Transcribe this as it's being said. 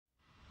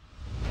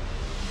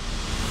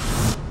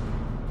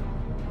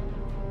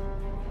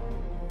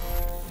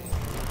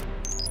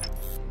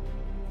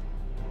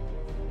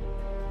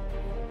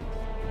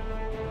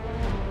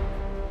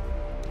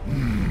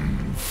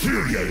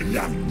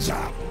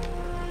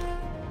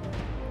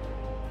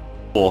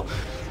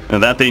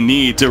And that they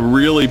need to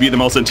really be the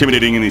most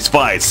intimidating in these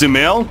fights.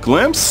 Sumail,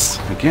 glimpse,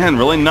 again,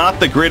 really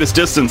not the greatest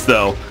distance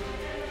though.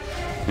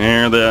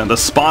 And the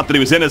spot that he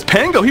was in is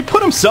Pango. He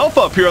put himself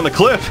up here on the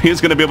cliff.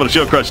 He's going to be able to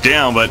shield crush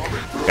down, but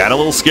got a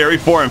little scary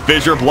for him.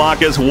 Fissure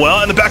block as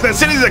well. In the back of that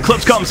city, the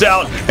Eclipse comes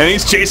out, and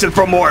he's chasing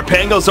for more.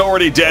 Pango's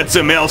already dead.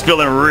 Sumail's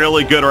feeling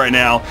really good right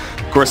now.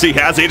 Of course, he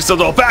has Aegis, so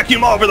they'll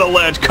vacuum over the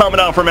ledge. Coming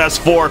out from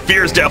S4.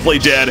 Fear's definitely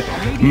dead.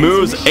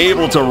 Moo's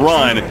able to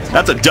run.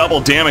 That's a double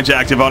damage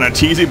active on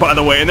Arteezy, by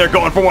the way, and they're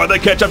going for more. They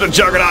catch up to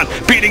Juggernaut,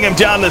 beating him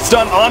down. The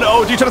stun on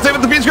OG, trying to save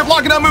it. The Beast Grip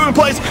locking down Moo in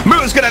place.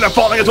 Moo's going to end up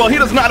falling as well. He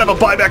does not have a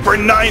buyback for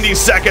 90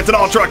 seconds. An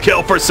ultra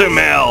kill for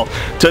Sumail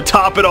to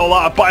top it all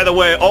off. By the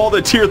way, all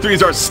the tier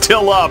 3s are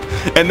still up,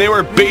 and they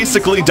were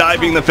basically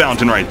diving the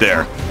fountain right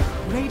there.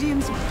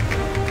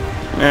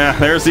 Yeah,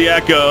 there's the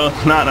Echo.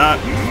 Not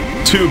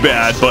too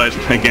bad, but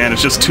again,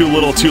 it's just too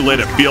little too late.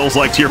 It feels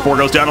like tier 4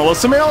 goes down to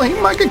Sumail. He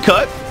might get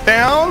cut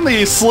down.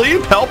 The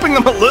sleep helping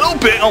them a little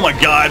bit. Oh my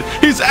god,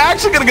 he's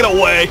actually gonna get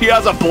away. He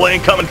has a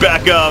blink coming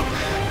back up.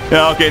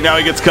 Yeah, okay, now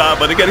he gets caught,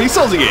 but again, he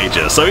still has the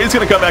Aegis, so he's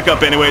gonna come back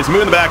up anyways. Moo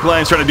in the back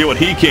line, trying to do what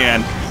he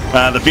can.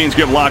 The Fiend's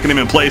Grip locking him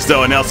in place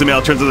though, and now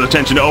Sumail turns his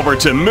attention over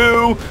to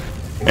Moo,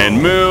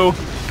 and Moo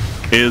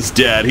is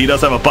dead. He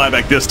does have a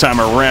buyback this time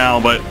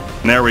around, but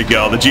there we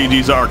go. The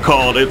GGs are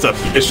called. It's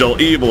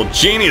official. Evil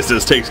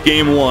Geniuses takes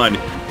game 1.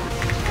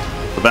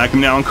 So back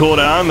him now on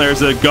cooldown.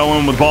 There's a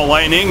going with Ball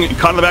Lightning.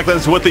 Caught in the back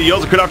lines with the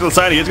Yields. Crit off to the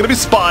side. He is going to be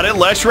spotted.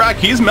 Leshrac,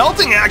 he's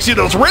melting actually.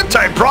 Those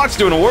Riptide procs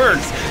doing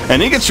works.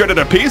 And he gets shredded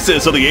to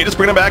pieces. So the Aegis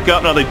bring him back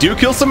up. Now they do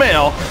kill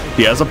Sumail.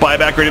 He has a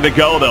buyback ready to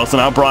go though. So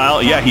now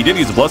Bryle. Yeah, he did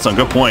use a Bloodstone.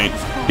 Good point.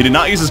 He did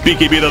not use his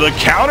BKB though. The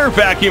counter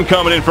vacuum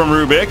coming in from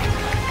Rubik.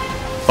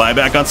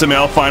 Buyback on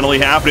Sumail finally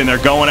happening. They're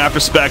going after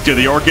Spectre.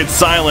 The Orchid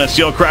silence.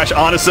 Shield crash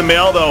onto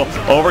Sumail though.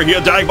 Over here,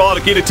 Dying Ball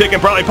to key to tick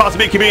and probably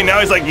possibly BKB. Now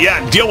he's like,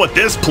 yeah, deal with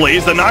this,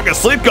 please. The Naga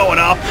sleep going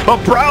off.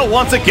 But Brow,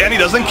 once again, he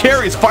doesn't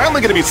care. He's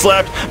finally going to be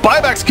slept.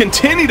 Buybacks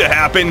continue to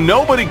happen.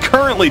 Nobody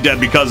currently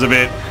dead because of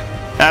it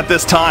at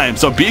this time.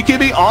 So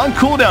BKB on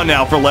cooldown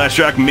now for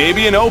Leshrac.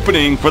 Maybe an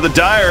opening for the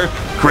Dire.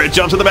 Crit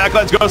jumps to the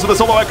backlines, goes for the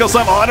solo Echo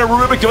Slam on a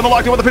Rubik, doing the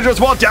lockdown with the Fissure as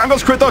well. Down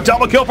goes Crit though,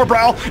 double kill for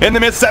Brow. In the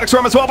mid, Static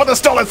Storm as well, but the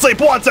Stolen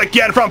Sleep once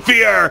again from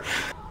Fear.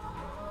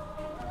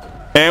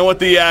 And with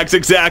the axe,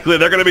 exactly,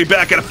 they're going to be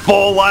back at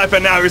full life,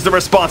 and now here's the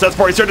response. That's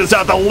before he searches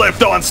out the lift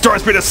though on Storm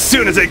Speed as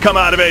soon as they come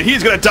out of it.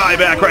 He's going to die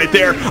back right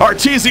there.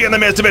 Arteezy in the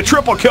midst of it.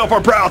 Triple kill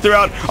for Brow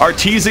throughout.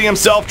 Arteezy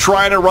himself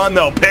trying to run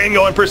though.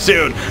 Pango in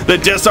pursuit. The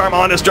disarm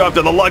on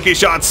Disruptor. The lucky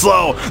shot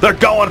slow. They're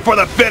going for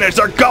the finish.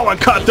 They're going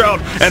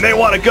cutthroat, and they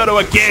want to go to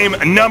a game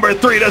number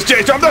 3. Does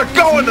J.Storm. They're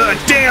going to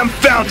the damn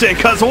fountain,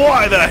 because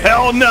why the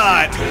hell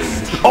not?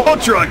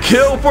 Ultra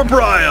kill for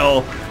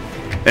Bryle.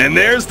 And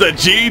there's the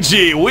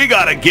GG. We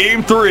got a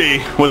game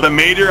 3 with a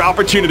major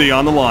opportunity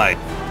on the line.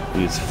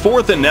 He's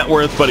 4th in net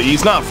worth, but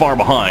he's not far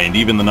behind,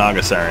 even the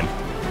Naga Siren.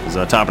 He's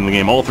top in the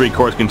game. All 3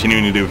 cores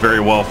continuing to do very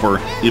well for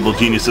Evil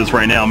Geniuses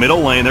right now. Middle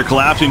lane, they're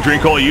collapsing.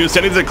 Drink hole used.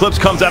 Sending the Eclipse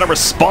comes out of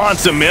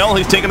response to Mill.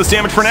 He's taking the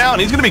damage for now,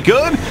 and he's going to be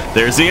good.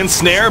 There's the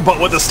ensnare, but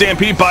with the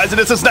Stampede buys it.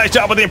 It's a nice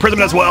job with the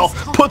imprisonment as well.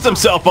 Puts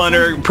himself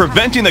under,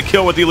 preventing the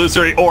kill with the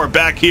Illusory Orb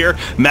back here.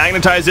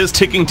 Magnetize is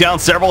ticking down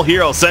several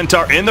heroes.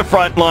 Centaur in the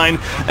front line.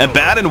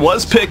 Abaddon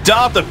was picked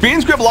off. The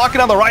Fiend's Grip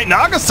locking on the right.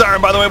 Naga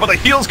Siren, by the way, but the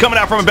heal's coming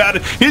out from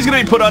Abaddon. He's going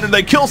to be put under.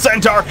 They kill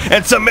Centaur,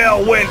 and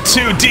Sumail went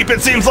too deep.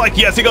 It seems like,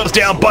 yes, he goes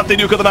down, but they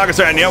do kill the Naga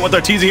Siren. Yeah, with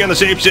Arteezy here in the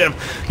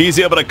shapeshift, he's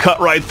able to cut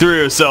right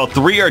through. So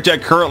 3 are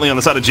dead currently on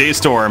the side of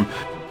J.Storm.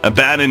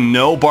 Abaddon,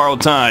 no borrowed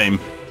time.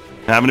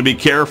 Having to be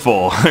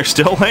careful. They're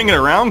still hanging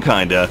around,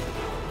 kinda.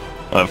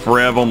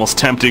 Forev almost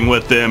tempting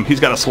with them. He's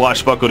got a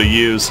swashbuckle to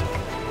use.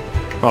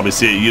 Probably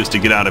see it used to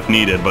get out if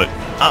needed, but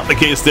not the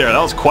case there.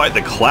 That was quite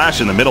the clash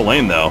in the middle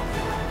lane, though.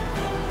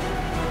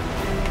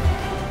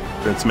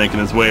 It's making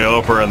his way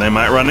over, and they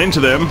might run into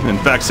them. In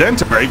fact,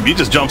 Centaur, he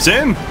just jumps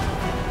in.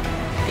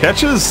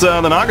 Catches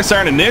the Naga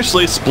Siren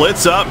initially,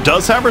 splits up,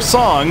 does have her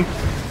song.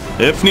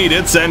 If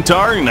needed,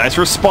 Centaur, nice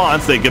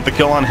response. They get the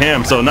kill on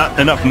him, so not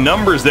enough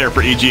numbers there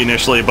for EG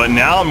initially, but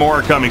now more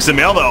are coming.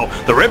 Sumail, though,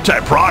 the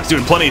Riptide procs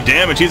doing plenty of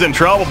damage. He's in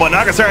trouble, but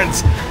Naga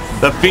Siren's,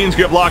 the Fiend's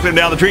Grip locked him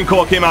down. The Dream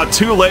Coil came out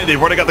too late. They've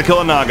already got the kill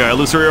on Naga.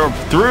 Illusory Orb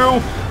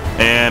through,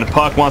 and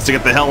Puck wants to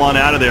get the hell on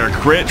out of there.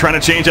 Crit trying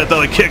to change that,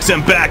 though. It kicks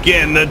him back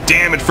in. The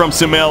damage from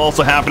Sumail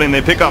also happening.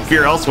 They pick up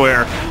Fear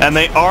elsewhere, and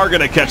they are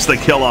going to catch the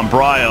kill on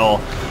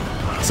Bryle.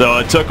 So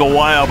it took a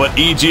while, but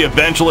EG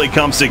eventually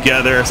comes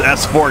together as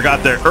S4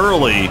 got there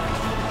early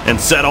and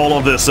set all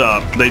of this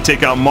up. They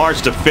take out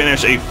March to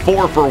finish a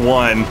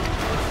 4-for-1.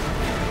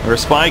 Their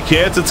spike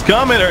hits, it's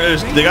coming.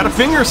 They got a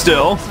finger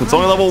still. It's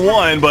only level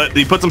 1, but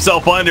he puts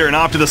himself under and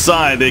off to the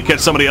side. They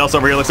catch somebody else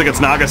over here. Looks like it's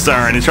Naga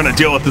Siren. He's trying to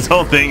deal with this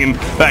whole thing, and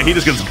in fact, he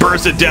just gets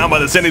bursted down by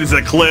the sending these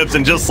Eclipse,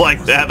 and just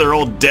like that, they're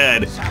all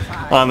dead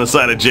on the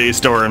side of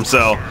J.Storm.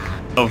 So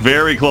a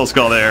very close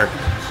call there.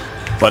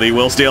 But he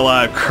will stay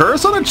alive.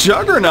 Curse on a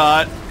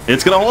Juggernaut.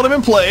 It's going to hold him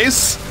in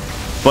place.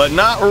 but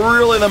not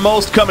really the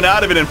most coming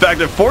out of it. In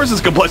fact, it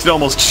forces Complexity to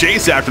almost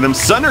chase after them.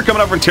 Sunder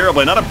coming up from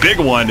Terribly, not a big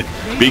one.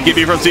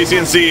 BKB from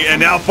CCNC, and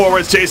now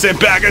forwards chasing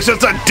back. It's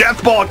just a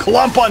death ball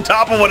clump on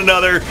top of one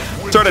another.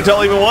 It's hard to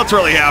tell even what's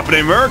really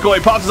happening. Miracle,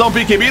 he pops his own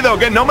BKB though.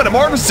 Again, no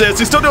metamorphosis.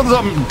 He's still doing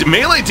some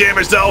melee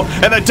damage though,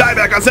 and then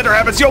dieback on center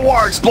happens.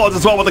 Yawar explodes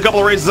as well with a couple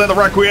of raises in the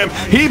Requiem.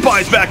 He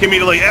buys back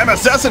immediately.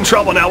 MSS in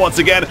trouble now once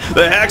again.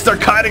 The Hex, they're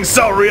kiting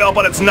so real,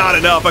 but it's not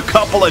enough. A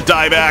couple of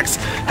diebacks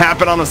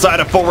happen on the side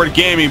of Forward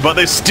Gaming, but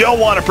they still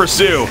want to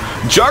pursue.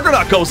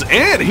 Juggernaut goes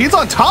in. He's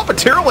on top of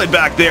Terrorblade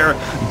back there.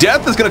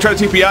 Death is going to try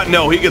to TP out.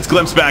 No, he gets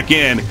glimpsed back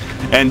in.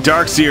 And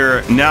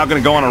Darkseer now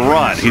going to go on a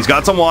run. He's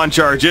got some wand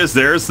charges.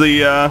 There's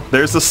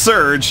the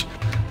surge.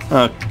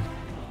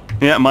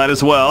 Yeah, might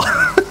as well.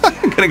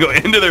 Gonna go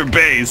into their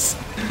base.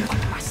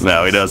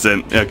 No, he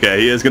doesn't.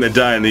 Okay, he is gonna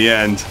die in the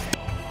end.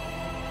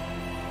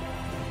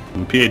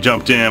 And PA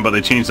jumped in, but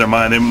they changed their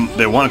mind.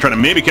 They want to try to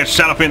maybe catch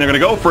Shadowfiend. They're gonna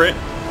go for it.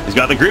 He's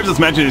got the Greaves as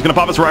mentioned. He's gonna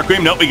pop his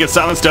Requiem. Nope, he gets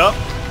silenced up.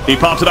 He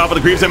pops it off with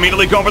the Greaves,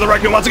 immediately going for the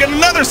Requiem once again.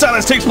 Another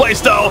silence takes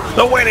place though.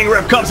 The Waning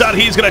Rift comes out.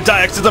 He's gonna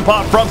die. Exits and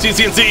pop from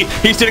CCNC.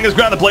 He's standing his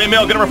ground. The Blade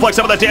Mail gonna reflect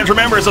some of that damage.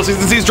 Remember, so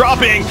CCNC's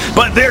dropping,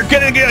 but they're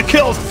gonna get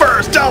kills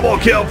first. Double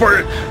kill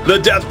for the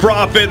Death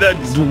Prophet. That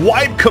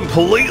wipe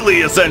completely,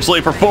 essentially,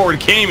 for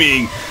Forward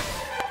Gaming.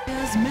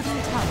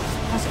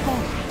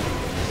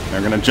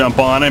 They're gonna jump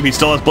on him. He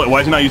still has Blade.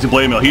 Why is he not using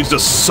Blade Mail? He's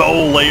just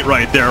so late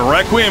right there.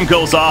 Requiem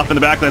goes off in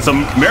the backline. So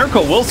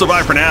Miracle will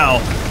survive for now.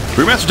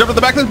 Brewmaster jumped at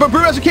the backline, but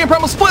Brewmaster can't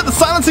promise split. The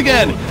silence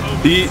again.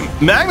 The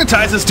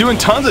Magnetize is doing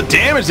tons of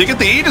damage. They get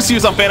the Aegis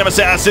use on Phantom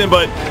Assassin,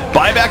 but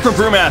buyback from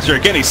Brewmaster.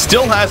 Again, he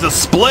still has a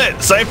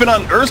split. Siphon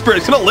on Earth Spirit.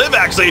 He's gonna live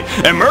actually,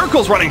 and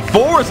Miracle's running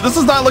forward. So this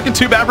is not looking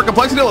too bad for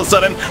Complexity all of a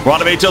sudden. We're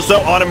on a HS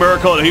though, on a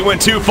Miracle, and he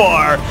went too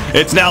far.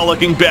 It's now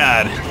looking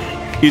bad.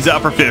 He's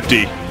out for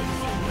 50.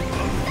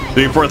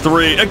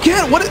 3-4-3.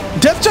 Again, what?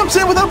 Death jumps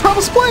in without a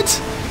proper split.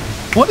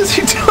 What is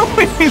he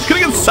doing? He's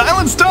gonna get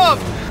silenced up.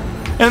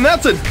 And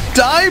that's a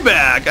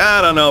dieback.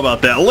 I don't know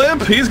about that.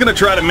 Limp, he's going to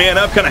try to man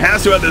up. Kind of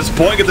has to at this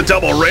point. Gets a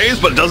double raise,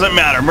 but it doesn't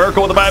matter.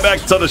 Miracle with the buyback.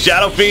 So the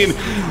Shadow Fiend.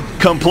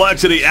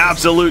 Complexity,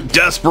 absolute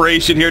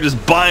desperation here.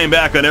 Just buying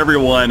back on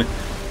everyone.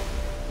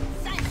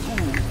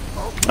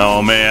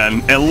 Oh,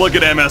 man. And look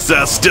at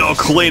MSS still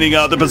cleaning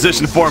up the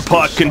position for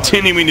Puck.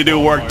 Continuing to do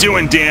work,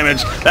 doing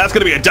damage. That's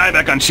going to be a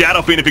dieback on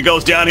Shadow Fiend if he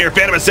goes down here.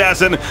 Phantom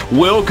Assassin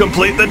will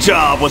complete the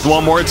job with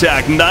one more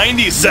attack.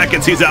 90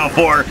 seconds he's out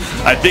for.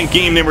 I think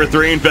game number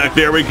 3. In fact,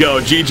 there we go.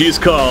 GG's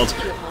called.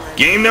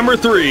 Game number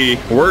 3.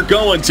 We're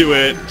going to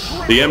it.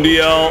 The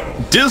MDL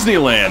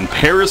Disneyland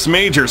Paris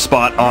Major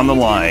spot on the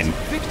line.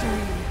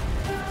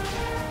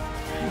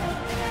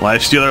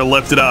 Lifestealer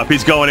lifted up.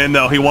 He's going in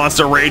though. He wants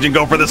to rage and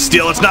go for the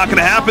steal. It's not going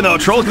to happen though.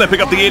 Troll's going to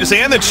pick up the Aegis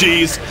and the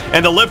cheese.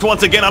 And the lift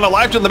once again on a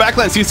life in the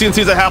backline.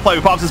 CCNC's a half-life.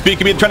 He pops his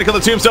BKB trying to kill the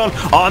Tombstone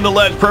on the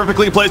ledge.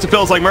 Perfectly placed. It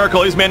feels like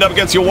Miracle. He's manned up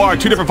against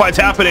Yawar. 2 different fights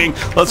happening.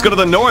 Let's go to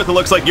the north. It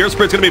looks like your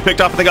Spirit's going to be picked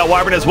off. And they got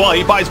Wyvern as well.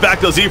 He buys back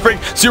the Z-Freak.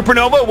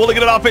 Supernova. Will he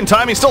get it off in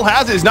time? He still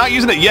has it. He's not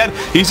using it yet.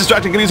 He's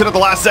distracted. Going to use it at the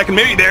last second.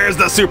 Maybe there's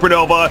the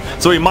Supernova.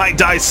 So he might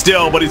die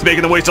still, but he's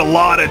making them waste a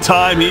lot of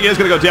time. He is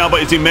going to go down,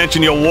 but as he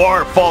mentioned,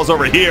 Yawar falls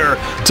over here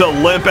to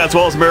Limp as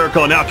well as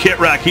Miracle. Now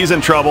Kitrack, he's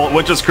in trouble.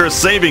 Witch's Curse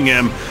saving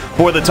him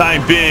for the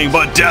time being,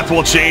 but Death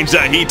will change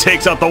that. He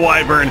takes out the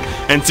Wyvern,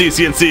 and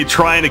CCNC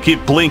trying to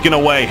keep blinking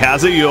away.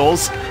 Has a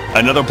Yules.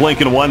 Another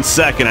blink in 1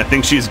 second. I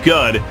think she's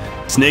good.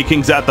 Snake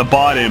King's at the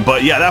bottom,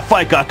 but yeah, that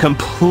fight got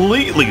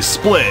completely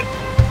split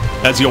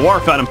as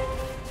Yawar found him.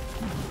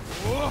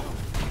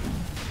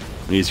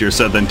 Easier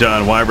said than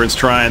done. Wyvern's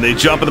trying. They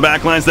jump in the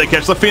back lines. They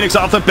catch the Phoenix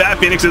off the bat.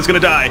 Phoenix is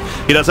going to die.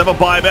 He does have a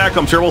buyback.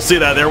 I'm sure we'll see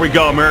that. There we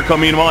go. Miracle,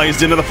 meanwhile,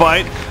 he's into the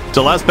fight.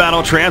 To last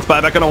battle, Trance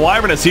buyback on a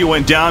Wyvern as he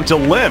went down to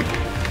Limp.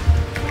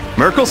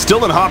 Miracle's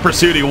still in hot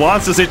pursuit. He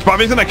wants to say,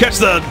 probably going to catch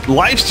the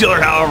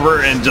Lifestealer,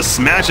 however, and just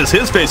smashes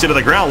his face into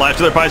the ground.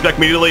 Lifestealer buys back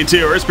immediately,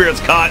 too. Earth Spirit's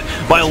caught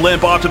by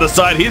Limp off to the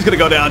side. He's going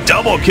to go down.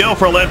 Double kill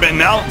for Limp, and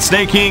now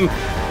Snake King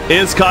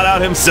is caught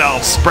out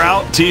himself.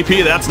 Sprout,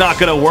 TP, that's not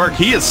going to work.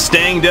 He is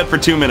staying dead for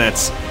 2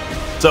 minutes.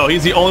 So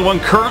he's the only one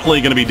currently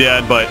going to be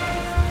dead, but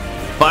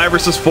 5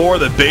 versus 4,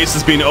 the base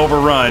is being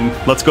overrun.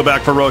 Let's go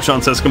back for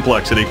Roshan, says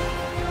Complexity.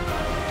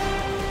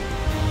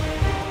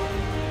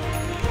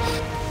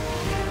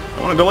 I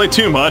don't want to delay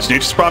too much.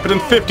 Nature's Prophet in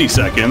 50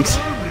 seconds.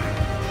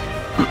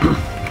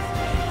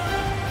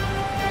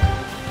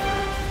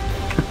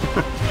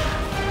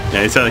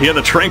 Yeah, he had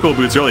the Tranquil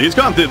boots earlier. He's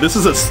gone through, this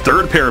is his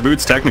 3rd pair of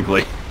boots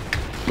technically.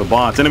 The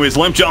bots. Anyways,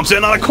 Limp jumps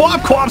in on a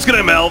Quap. Quap's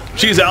gonna melt.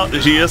 She's out.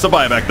 She has a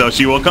buyback though.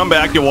 She will come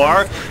back.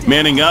 Yawar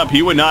manning up.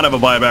 He would not have a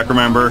buyback,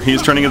 remember.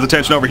 He's turning his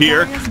attention over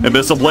here.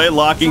 Abyssal Blade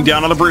locking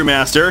down on the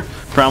Brewmaster.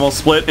 Primal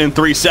split in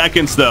 3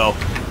 seconds though.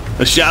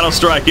 The Shadow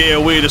Strike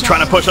AoE just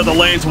trying to push out the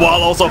lanes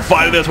while also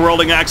fighting this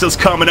Whirling Axis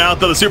coming out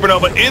though. The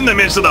Supernova in the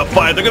midst of the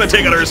fight. They're going to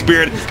take out Earth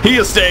Spirit. He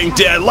is staying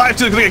dead.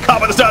 Lifesteal's going to get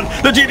caught by the stun.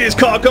 The GG's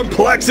call.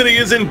 Complexity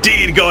is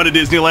indeed going to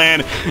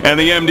Disneyland. And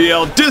the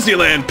MDL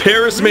Disneyland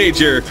Paris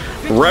Major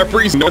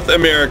represents North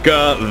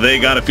America. They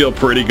got to feel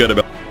pretty good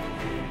about it.